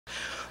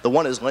The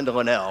 1 is Linda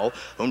Linnell,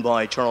 owned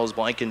by Charles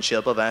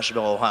Blankenship of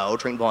Asheville, Ohio,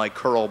 trained by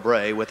Curl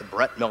Bray with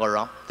Brett Miller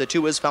up. The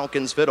 2 is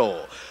Falcon's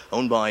Fiddle,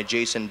 owned by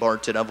Jason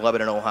Barton of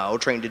Lebanon, Ohio,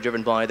 trained and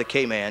driven by the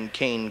K-Man,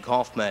 Kane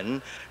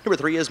Kaufman. Number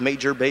 3 is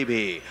Major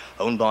Baby,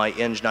 owned by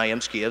Inge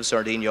Nyemski of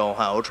Sardinia,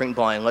 Ohio, trained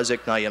by Lezik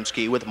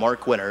Nyemski with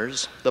Mark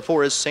Winters. The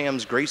 4 is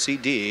Sam's Gracie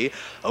D,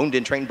 owned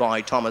and trained by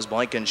Thomas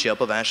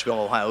Blankenship of Asheville,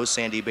 Ohio.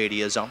 Sandy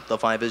Beatty is up. The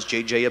 5 is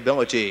JJ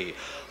Ability,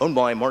 owned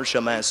by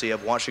Marcia Massey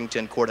of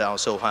Washington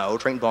Courthouse, Ohio,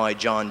 trained by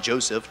John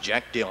Joseph,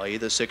 Jack Daly.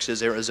 The 6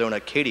 is Arizona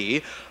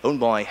Katie, owned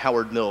by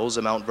Howard Mills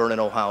of Mount Vernon,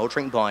 Ohio,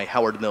 trained by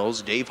Howard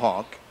Mills, Dave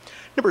Hawk.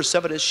 Number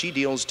 7 is She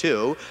Deals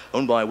 2,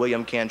 owned by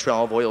William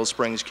Cantrell of Oil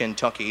Springs,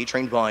 Kentucky,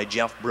 trained by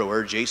Jeff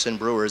Brewer. Jason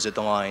Brewer is at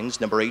the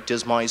lines. Number 8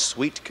 is My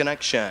Sweet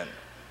Connection.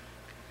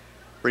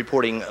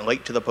 Reporting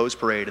late to the post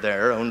parade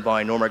there, owned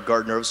by Norma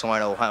Gardner of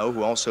Salina, Ohio,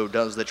 who also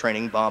does the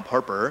training, Bob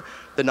Harper.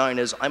 The 9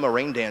 is I'm a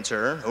Rain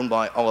Dancer, owned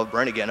by Olive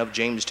Brannigan of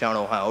Jamestown,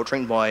 Ohio,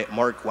 trained by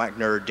Mark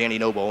Wagner, Danny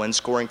Noble, and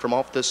scoring from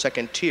off the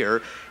second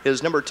tier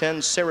is number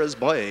 10, Sarah's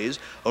Blaze,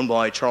 owned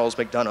by Charles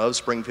McDonough of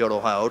Springfield,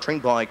 Ohio,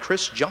 trained by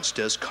Chris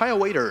Justice. Kyle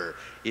Waiter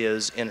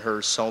is in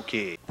her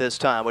sulky. This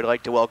time, we'd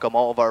like to welcome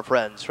all of our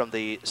friends from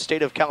the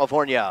state of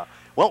California.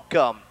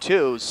 Welcome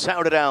to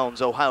Sound of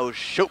Downs, Ohio's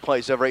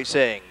showplace of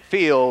racing.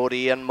 Field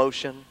in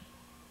motion.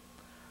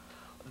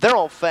 They're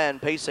all fan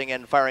pacing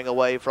and firing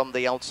away from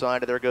the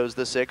outside. There goes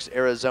the 6,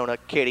 Arizona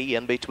Katie.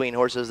 In between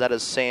horses, that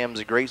is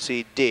Sam's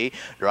Gracie D.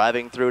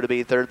 Driving through to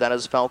be third, that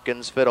is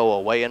Falcon's Fiddle.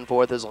 Away in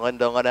fourth is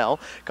Linda Linnell.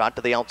 Got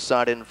to the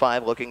outside in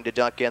 5, looking to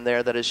duck in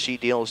there. That is She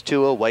Deals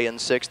 2. Away in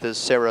 6th is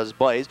Sarah's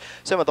Blaze.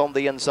 7th on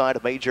the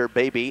inside, Major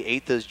Baby.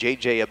 8th is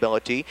JJ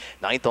Ability.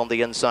 9th on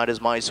the inside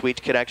is My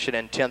Sweet Connection.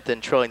 And 10th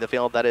in trailing the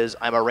field, that is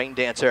I'm a Rain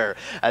Dancer.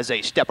 As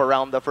they step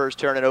around the first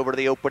turn and over to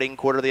the opening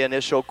quarter, the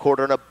initial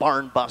quarter, and a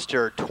barn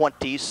buster.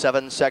 27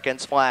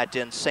 seconds flat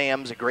in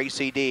Sam's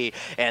Gracie D.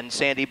 And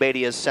Sandy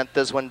Beatty has sent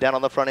this one down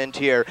on the front end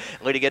here,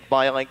 leading it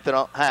by a length and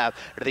a half.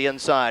 To the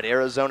inside,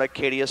 Arizona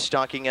Katie is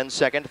stalking in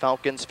second.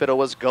 Falcon's Fiddle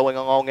was going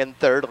along in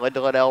third.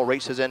 Linda Linnell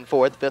races in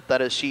fourth. Fifth, that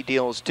is She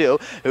Deals 2,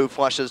 who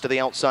flushes to the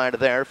outside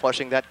there.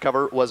 Flushing that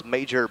cover was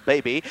Major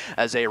Baby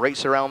as they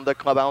race around the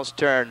clubhouse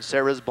turn.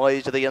 Sarah's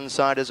Blaze to the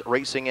inside is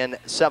racing in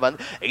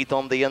seventh. 8th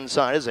on the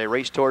inside as they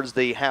race towards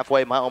the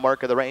halfway mile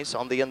mark of the race.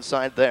 On the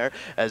inside there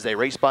as they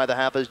race by the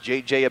half is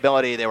JJ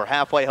Ability. They were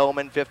halfway home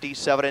in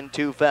 57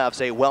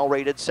 2/5. A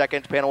well-rated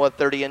second, panel of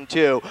 30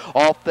 2.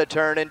 Off the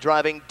turn and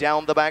driving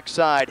down the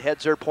backside.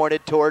 Heads are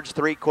pointed towards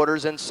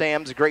 3/4, and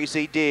Sam's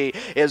Gracie D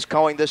is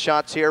calling the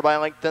shots here by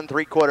length and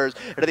 3/4.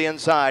 To the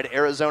inside,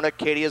 Arizona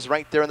Katie is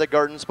right there in the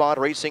garden spot,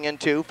 racing in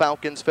 2.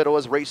 Falcon's Fiddle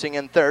is racing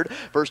in 3rd.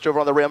 First over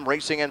on the rim,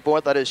 racing in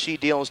 4th. That is She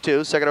Deals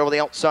 2. Second over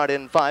the outside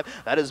in 5.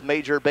 That is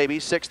Major Baby.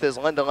 6th is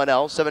Linda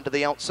Linnell. 7th to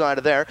the outside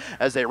of there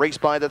as they race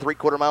by the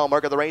 3/4 mile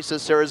mark of the race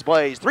is Sarah's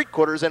Blaze.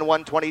 3/4 and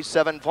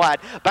 127 flat.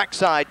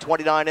 Backside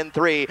 29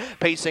 3.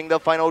 Pacing the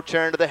final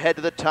turn to the head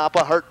to the top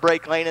of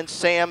Heartbreak Lane, and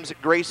Sam's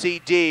Gracie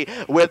D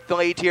with the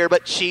lead here,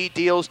 but She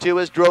Deals 2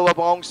 is drove up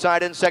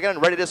alongside in second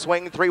and ready to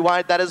swing 3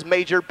 wide. That is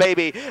Major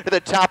Baby to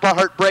the top of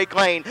Heartbreak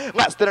Lane.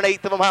 Less than an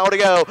eighth of a mile to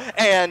go,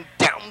 and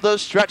down the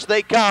stretch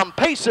they come.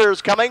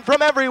 Pacers coming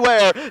from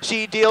everywhere.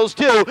 She Deals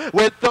 2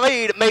 with the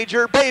lead.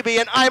 Major Baby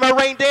and I'm a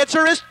Rain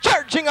Dancer is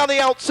charging on the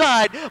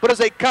outside, but as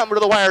they come to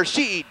the wire,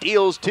 She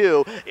Deals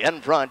 2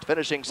 in front.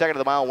 Finishing second of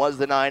the mile was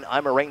the 9,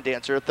 I'm a Rain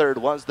Dancer. Third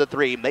was the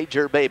 3,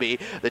 Major Baby.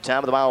 The time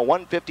of the mile,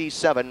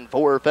 157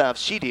 4/5.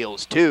 She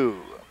Deals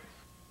 2.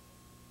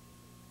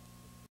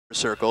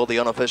 Circle, the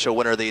unofficial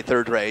winner of the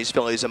third race,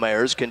 Fillies and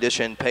Mares,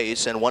 condition,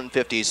 pace, and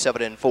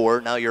 157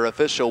 4. Now your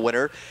official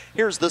winner.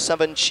 Here's the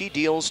 7, She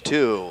Deals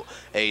 2.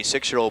 A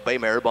 6-year-old bay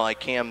mare by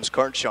Cam's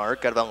Card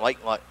Shark out of a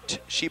light lot.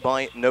 She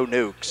by No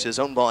Nukes is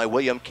owned by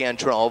William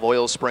Cantrell of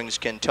Oil Springs,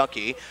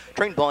 Kentucky.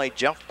 Trained by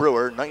Jeff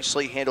Brewer.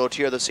 Nicely handled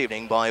here this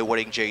evening by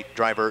wedding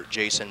driver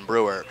Jason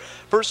Brewer.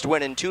 First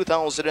win in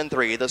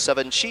 2003, the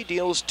 7, She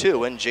Deals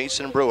 2, and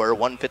Jason Brewer,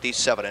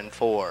 157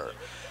 4.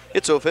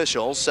 It's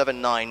official,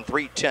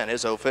 7-9-3-10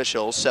 is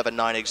official,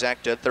 7-9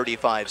 exacta,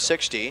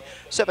 35.60,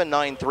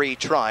 7-9-3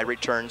 try,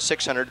 return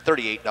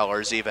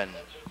 $638 even.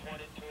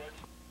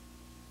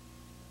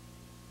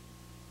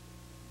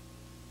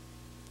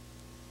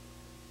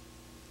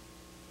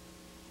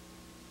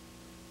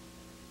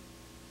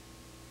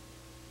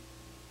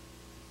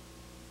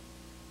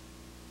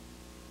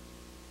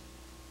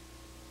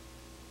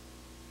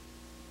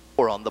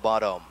 Four on the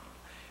bottom.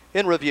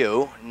 In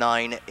review,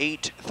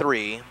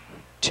 9-8-3.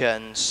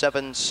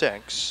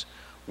 10-7-6,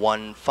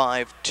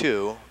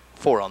 1-5-2,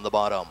 4 on the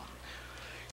bottom.